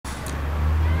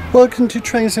Welcome to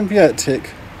Trains and Viatic.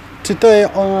 Today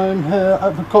I'm here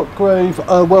at the Cotgrave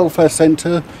Welfare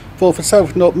Centre for the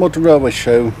South Knot Model Railway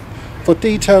Show. For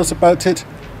details about it,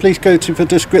 please go to the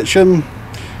description.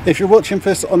 If you're watching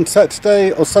this on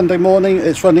Saturday or Sunday morning,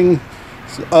 it's running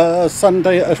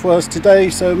Sunday as well as today,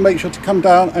 so make sure to come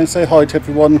down and say hi to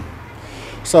everyone.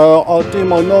 So I'll do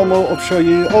my normal, I'll show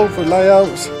you all the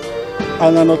layouts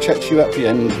and then I'll chat to you at the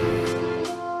end.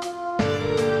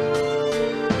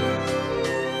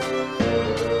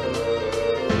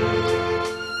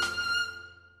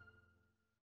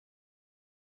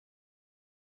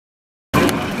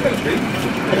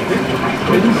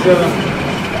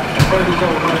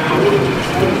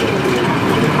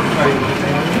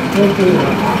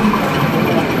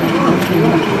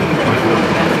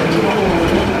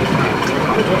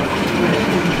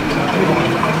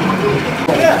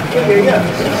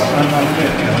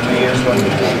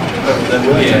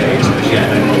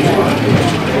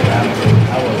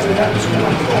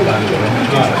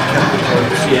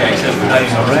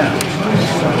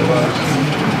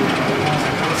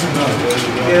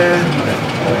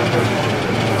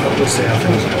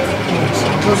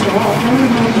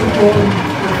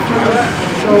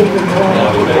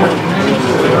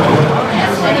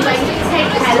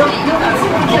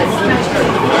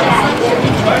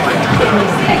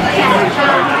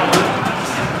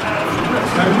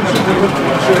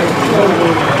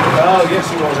 Oh, yes,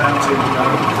 he was out in.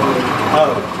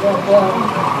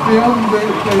 Beyond the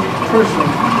prison.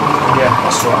 Yeah,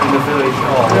 that's right, in the village.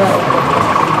 Oh, yeah.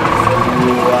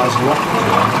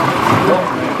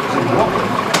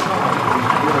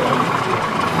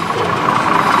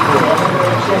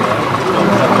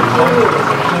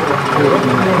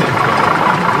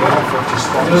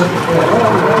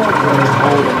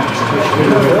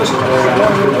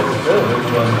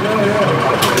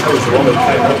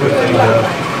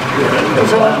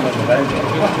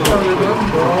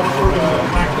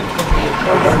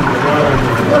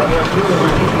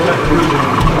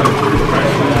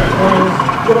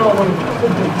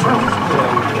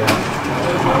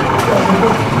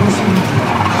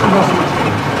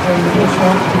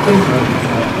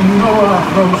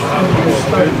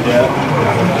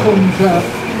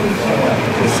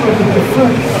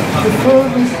 The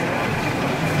furthest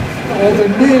or the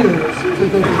nearest to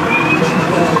the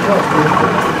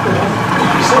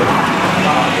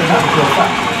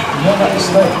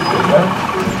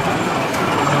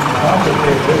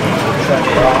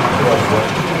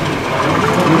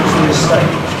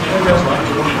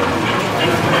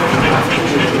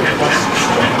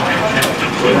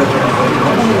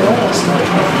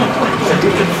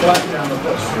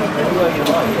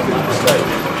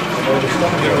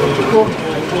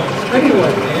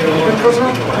anyway, because I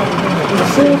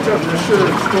thought of the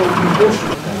sheriff's golden bush.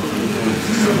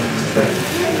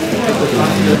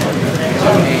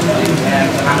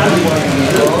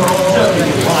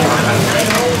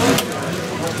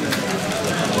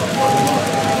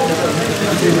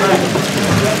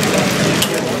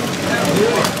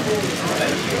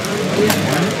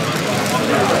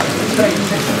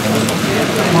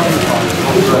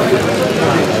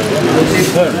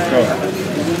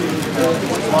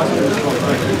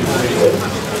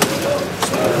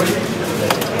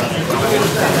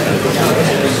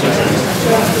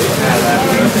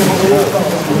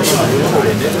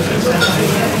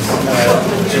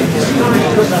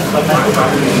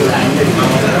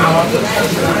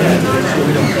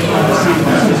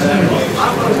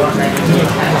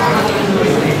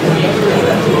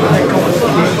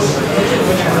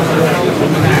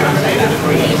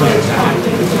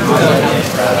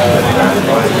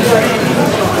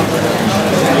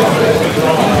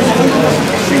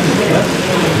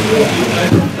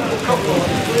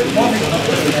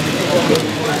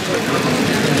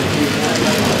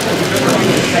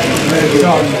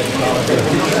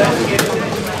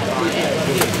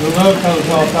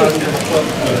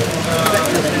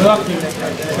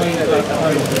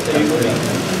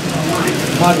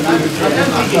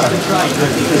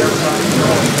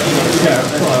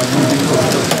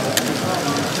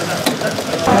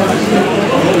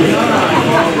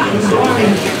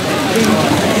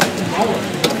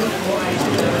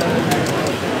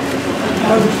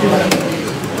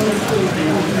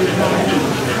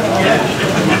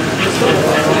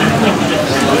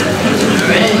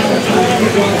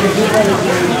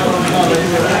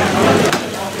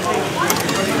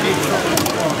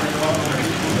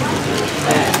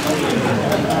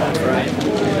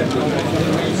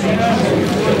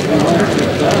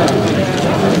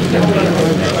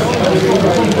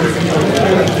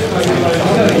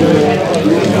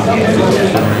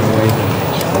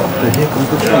 Here comes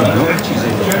the train.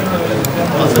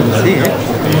 see it.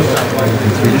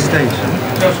 Through the station.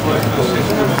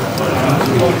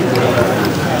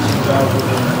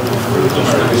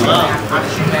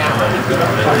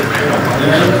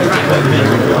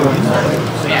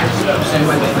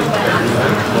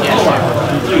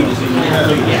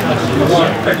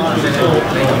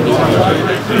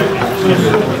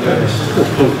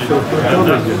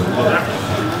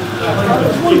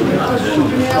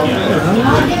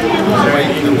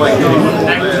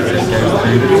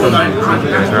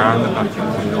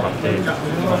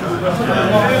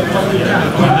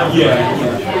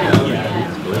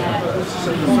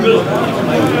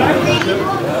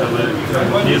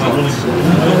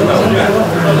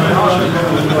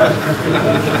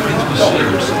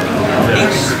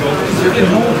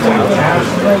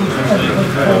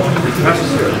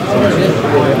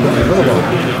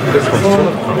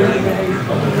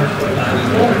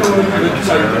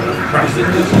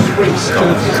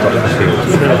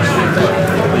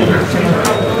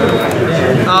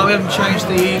 Oh, we haven't changed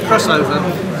the crossover.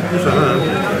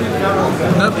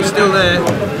 Nope, it's still there.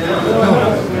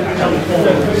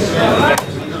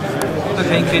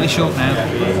 Okay, you can clear the short now.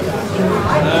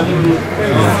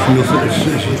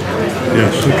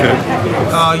 Yes, okay.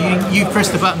 Oh, you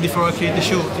pressed the button before I cleared the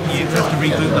short. You have to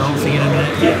reboot the whole thing in a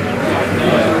minute.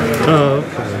 Oh,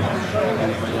 okay.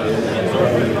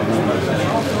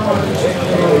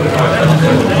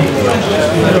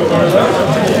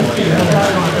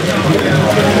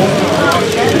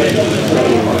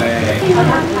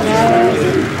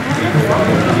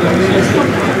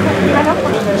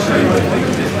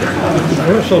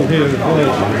 What's on here as well?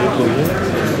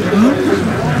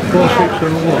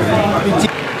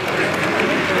 4601.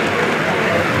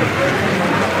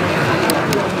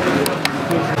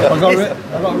 I got rid of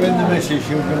the message,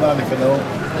 she'll be mad if I don't.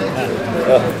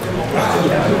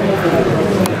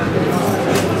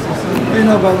 You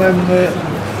know about them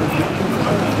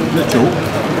Mitchell?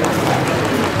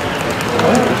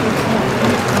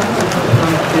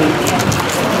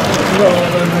 You know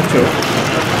about them Mitchell?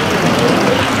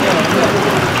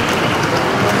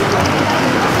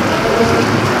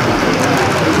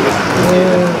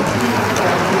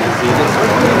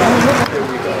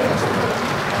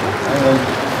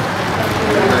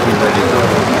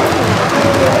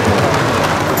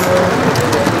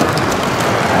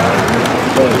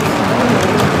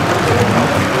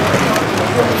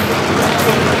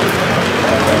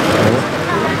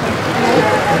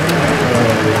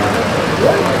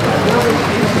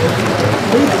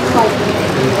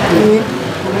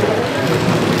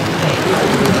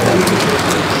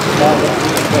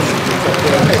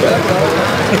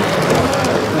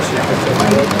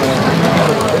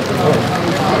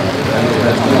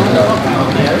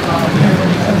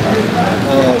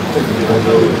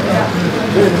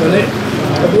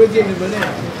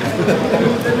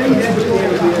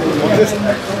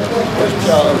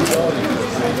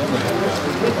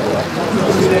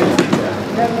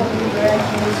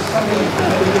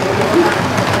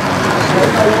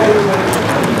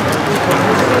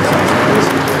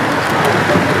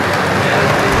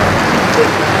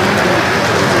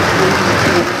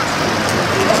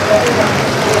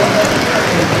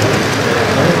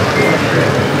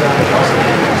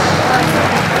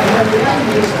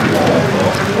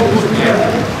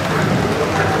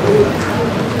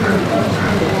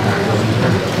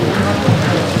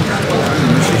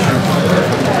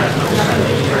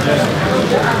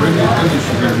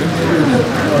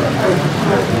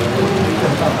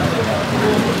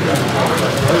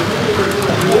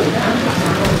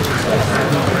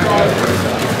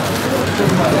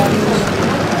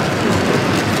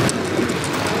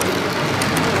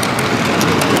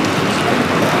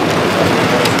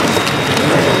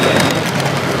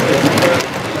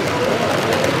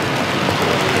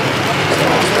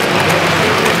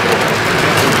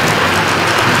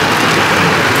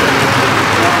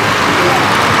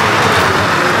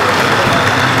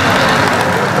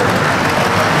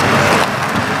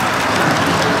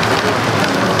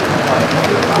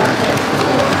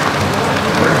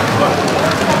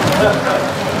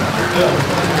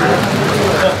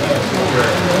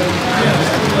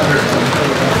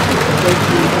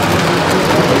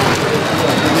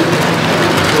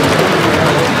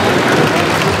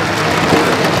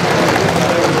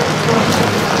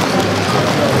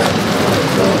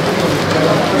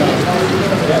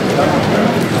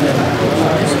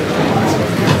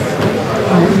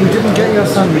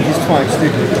 Sandwiches twice,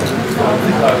 did you?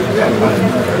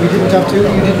 You didn't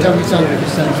have your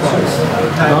sandwiches sent twice?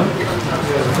 No.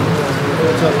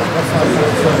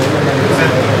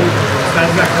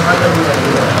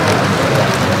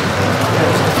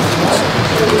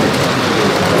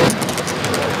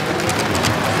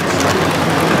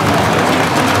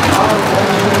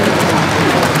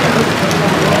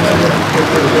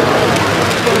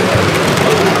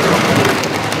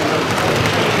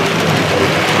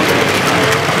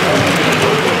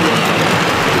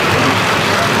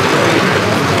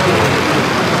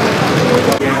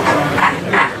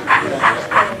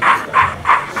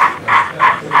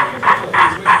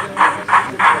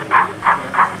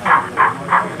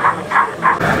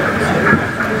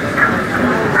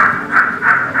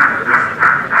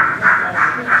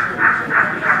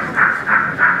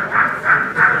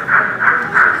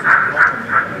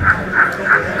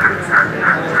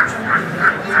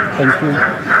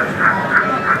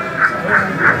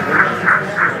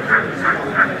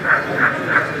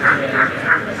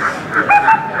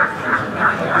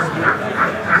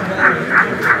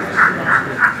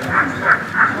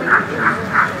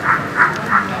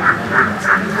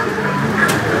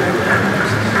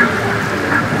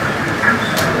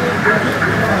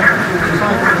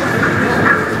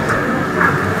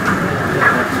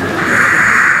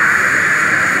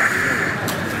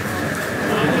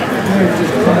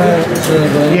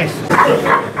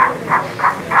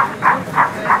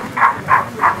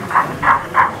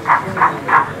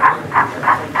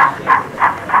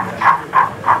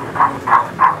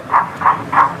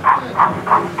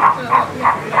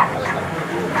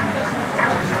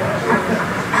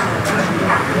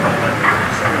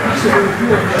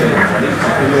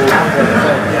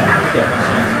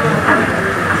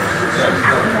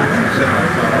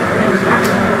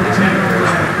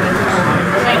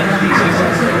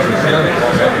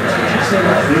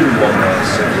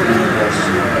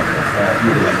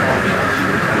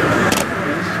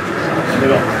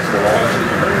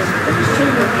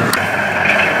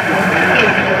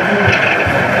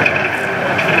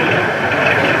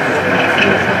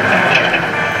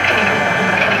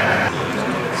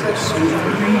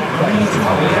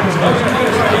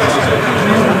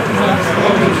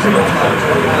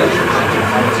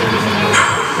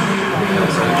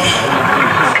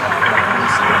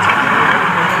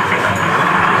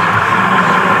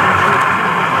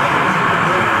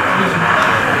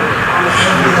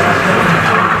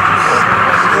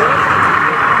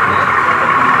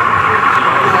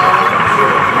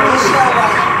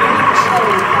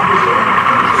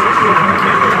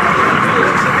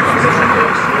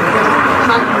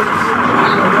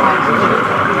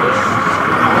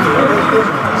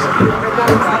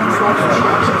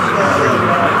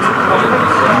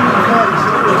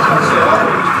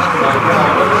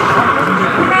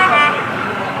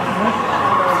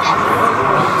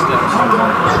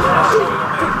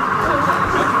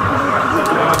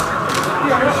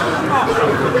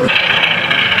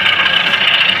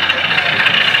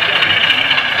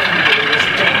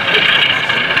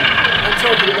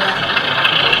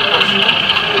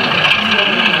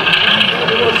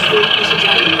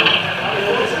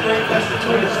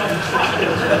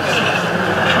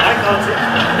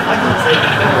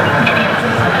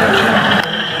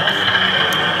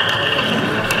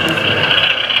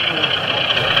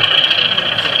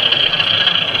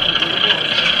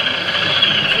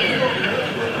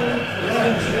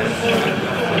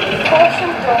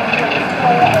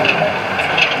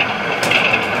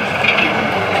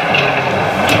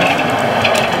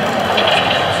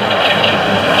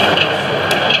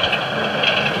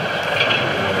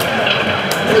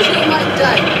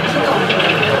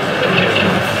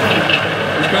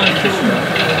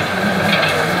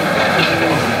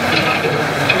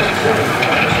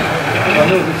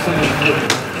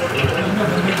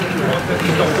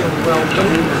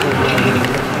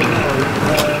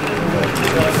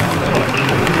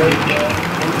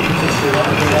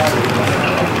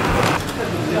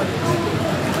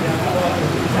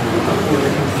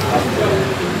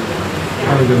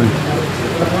 How are we doing?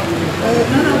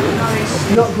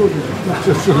 Not good.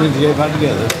 Just struggling to get back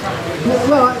together.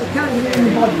 Well, I can't get it in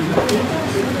the body.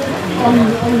 On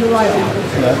the right arm.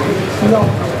 Yeah. Not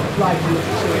right arm.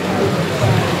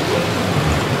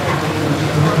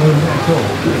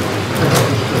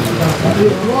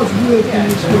 It was working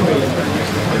this way.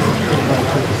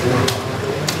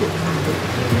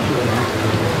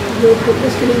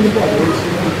 Let's get it in the body.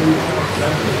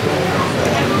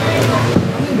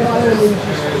 I always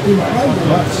just do my own.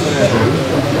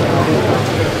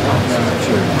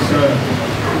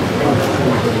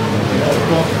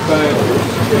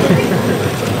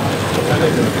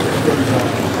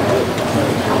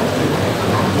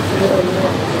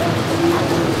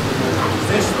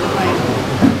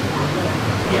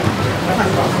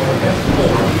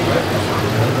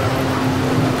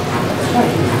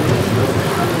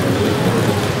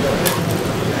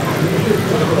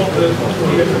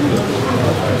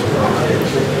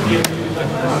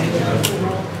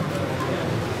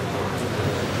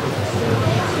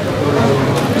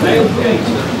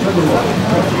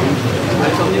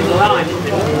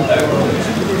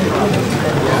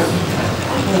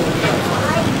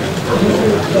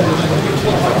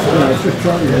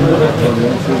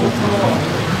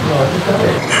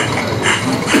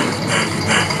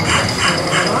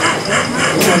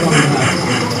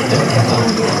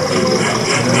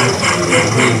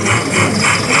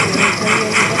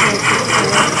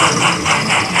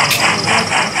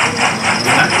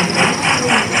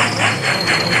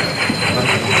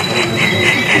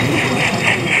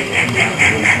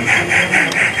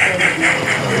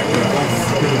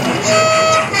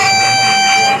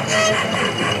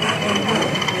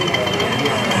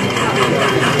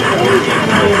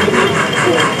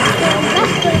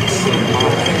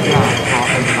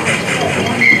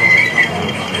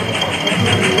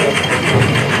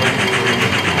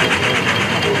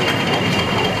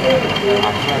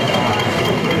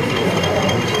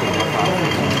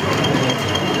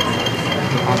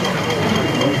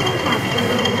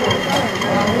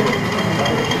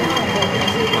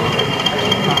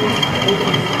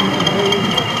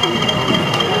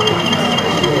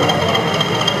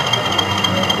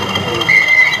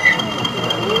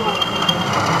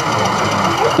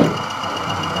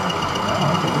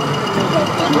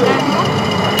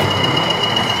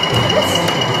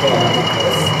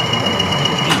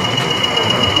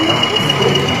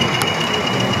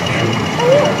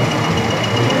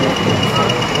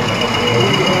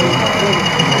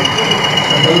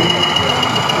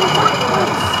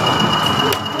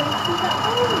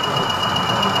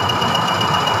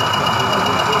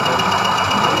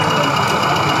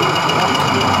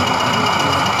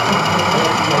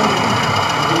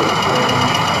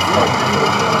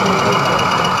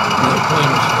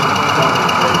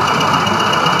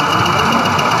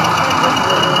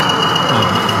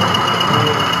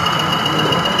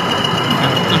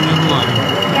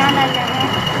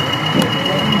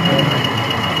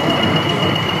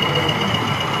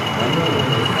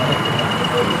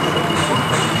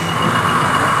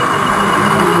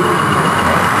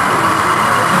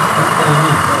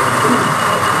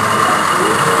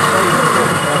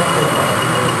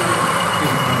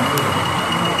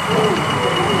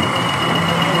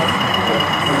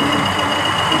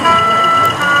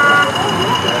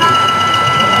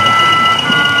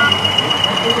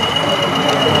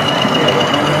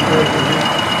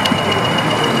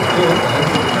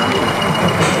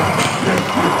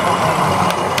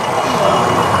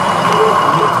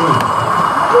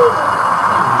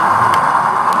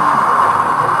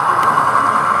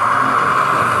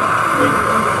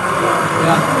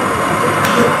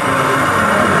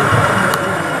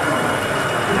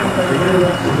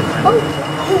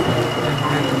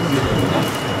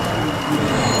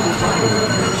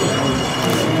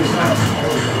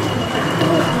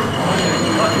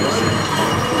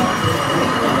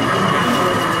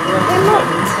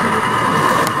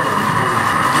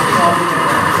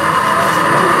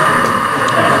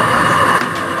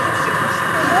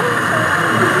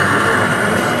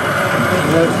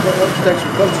 What's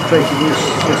concentrating is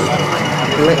just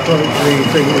electronically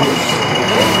thing. Is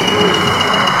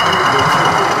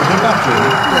it a battery?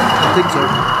 I think so.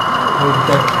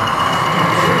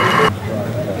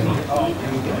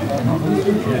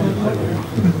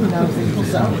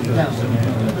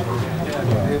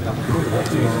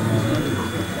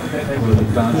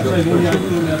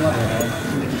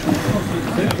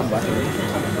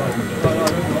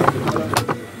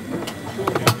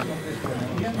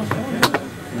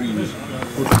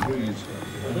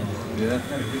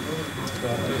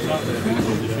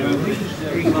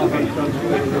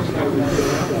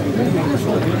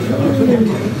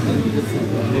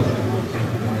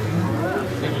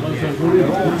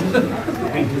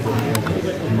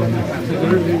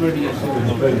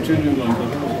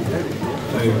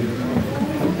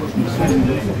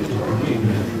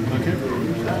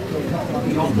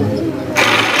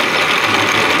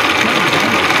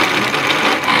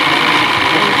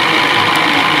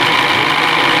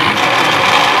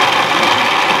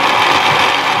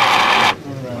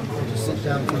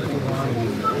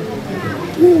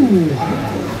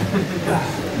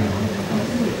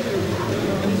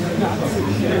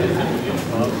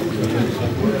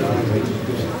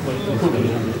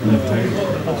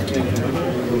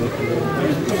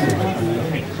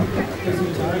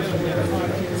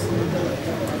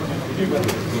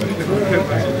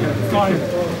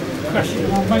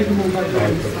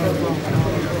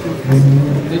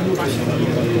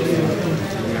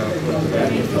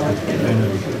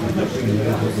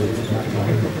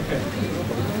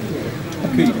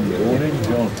 Good morning,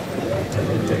 John.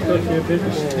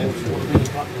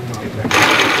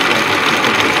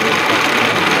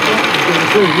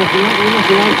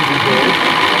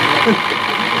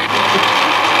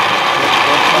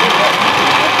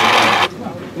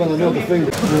 Well, I know the thing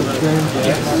that's on the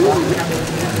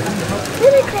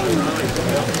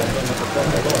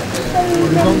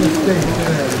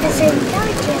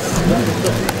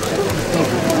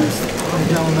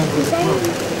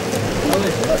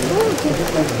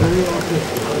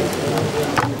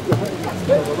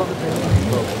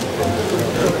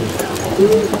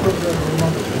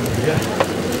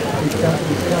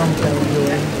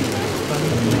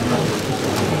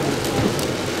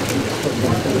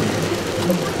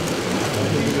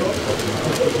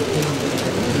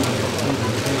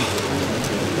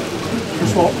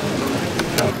Swap.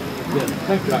 Yeah,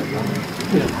 thank you.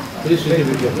 Yeah, this is the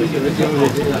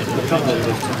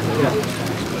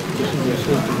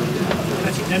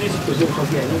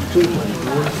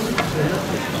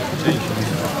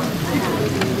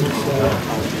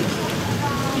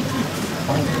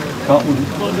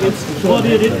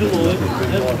Body did the Lord,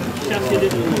 chassis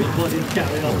did the Lord, body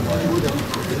carried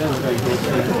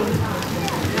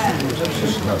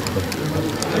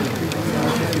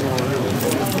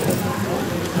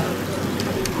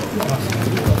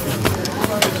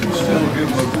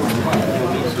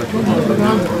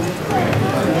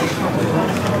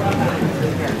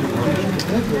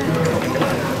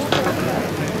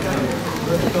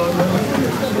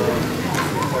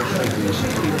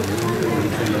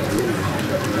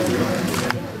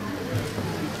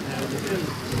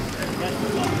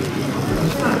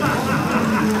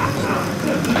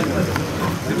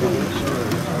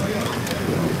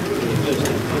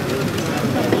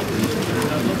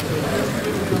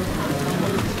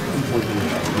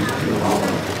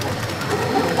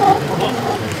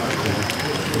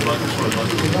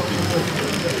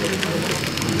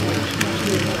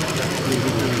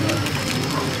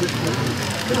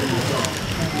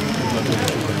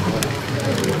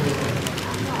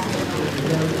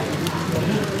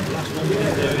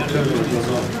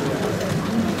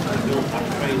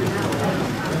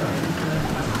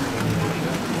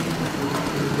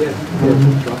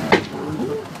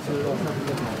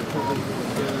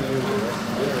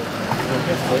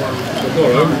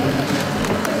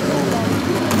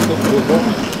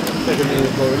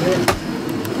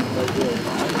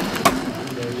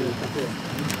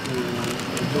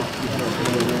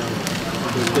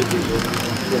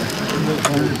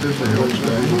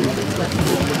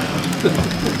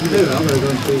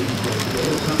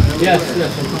Yes,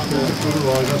 yes.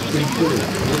 Otherwise, that's pretty cool.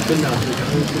 It's been nice.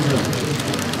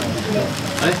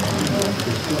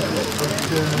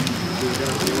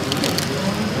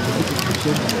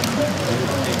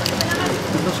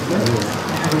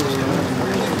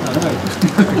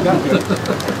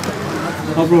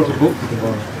 I brought a book for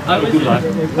tomorrow. Have a good life.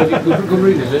 Good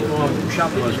read, is it? Well, I'm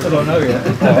sharp. I don't know yet.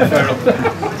 Oh, fair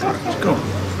enough.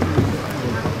 Cool.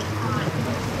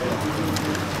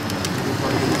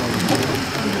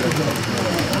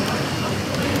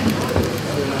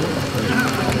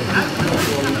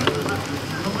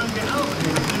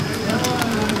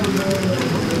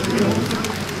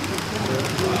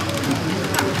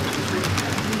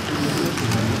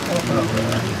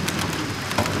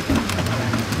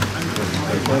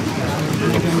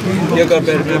 You've got a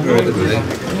better memory than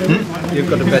me. You've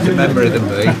got a better memory than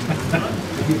me.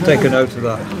 Take a note of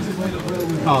that.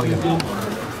 Oh, yeah.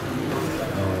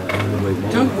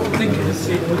 Don't think it's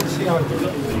the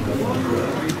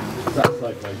That's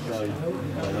like my side.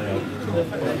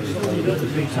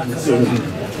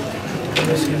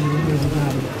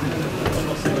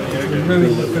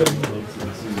 ruin the film.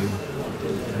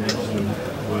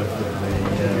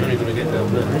 You're going to get down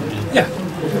there. Yeah.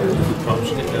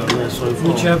 Perhaps get down there so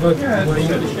far. Whichever way you want to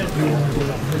do that.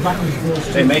 The back and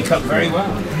forth. They make up very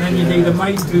well. And then you need a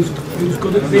mate who's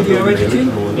good at video editing.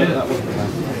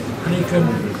 And he can.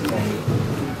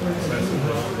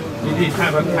 You did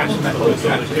have a cash metal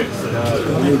statue.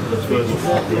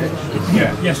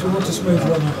 Yeah, Yes, we want a smooth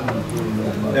runner.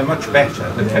 they're much better.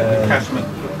 The cash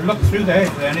metal. Look through there.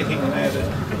 Is there anything in there that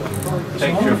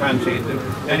takes your fancy?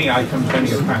 Any items,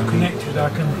 any of fancy? Connected, I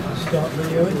can start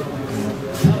videoing.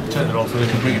 Turn it off so we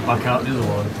can bring it back out the other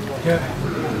one. Yeah.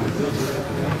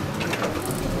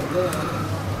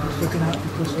 Looking out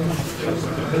because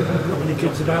not many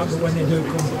kids about, but when they do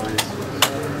come,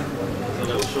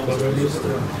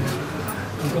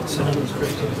 we've got sounds for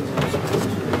it.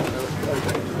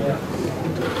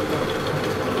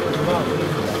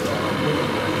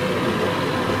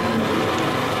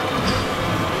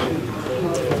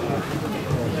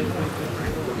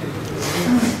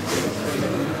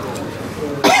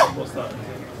 What's that?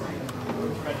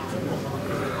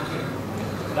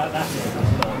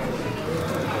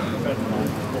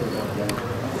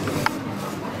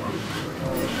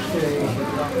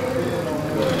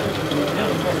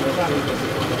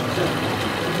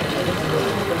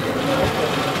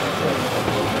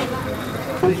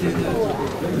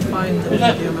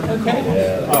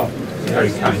 Oh,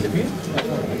 very kind of you.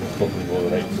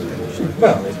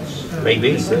 Well,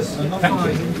 maybe. Thank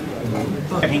you.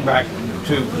 Getting back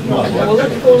to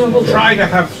normal, try to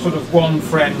have sort of one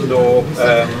friend or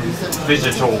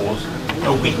visitors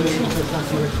a week.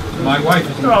 My wife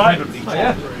is incredibly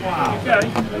Yeah.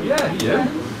 Yeah.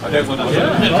 I don't want to.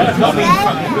 It's not being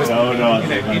funny. No, no. You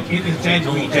know, it is dead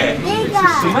to be dead.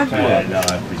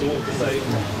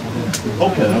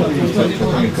 Okay.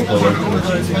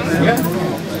 Yeah.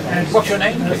 What's your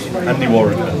name? Andy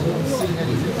Warren.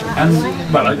 And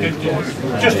well,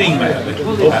 just email it.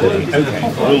 Okay.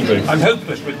 Will do. I'm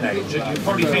hopeless with names. You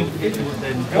probably think,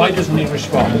 why doesn't he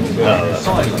respond?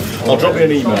 I'll drop you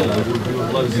an email.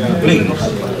 Please.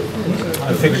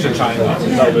 And fix the time up.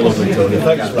 That'll be lovely, Tony.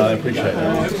 Thanks for that. I appreciate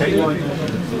that. Okay.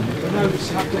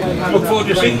 Look forward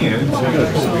to seeing you.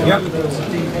 Yep.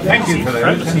 Thank you for that.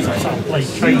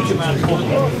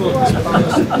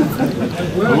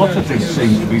 A lot of things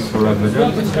seem to be forever,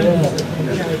 don't they?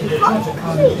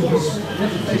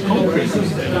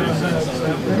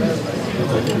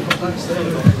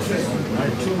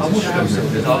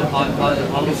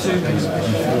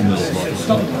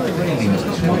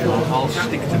 I'll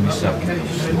stick to myself.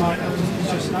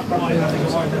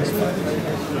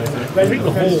 I think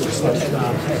the hall slows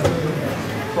down.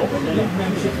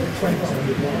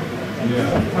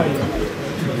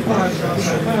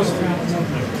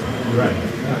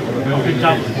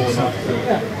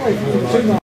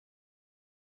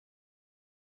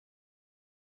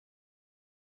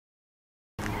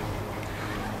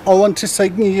 I want to say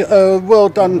well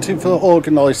done to the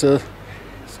organiser.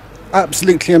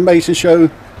 Absolutely amazing show,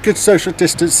 good social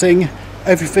distancing,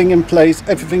 everything in place,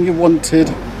 everything you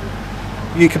wanted.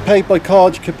 You could pay by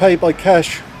card, you could pay by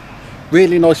cash.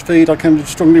 Really nice food, I can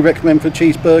strongly recommend for a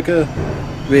cheeseburger.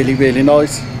 Really, really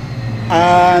nice.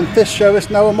 and this show is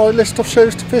now on my list of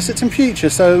shows to visit in future,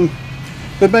 so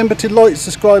remember to like,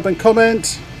 subscribe and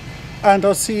comment, and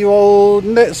I'll see you all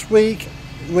next week,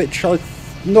 which I'm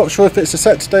not sure if it's a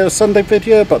Saturday or Sunday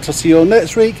video, but I'll see you all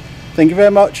next week. Thank you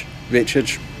very much.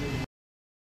 Richard.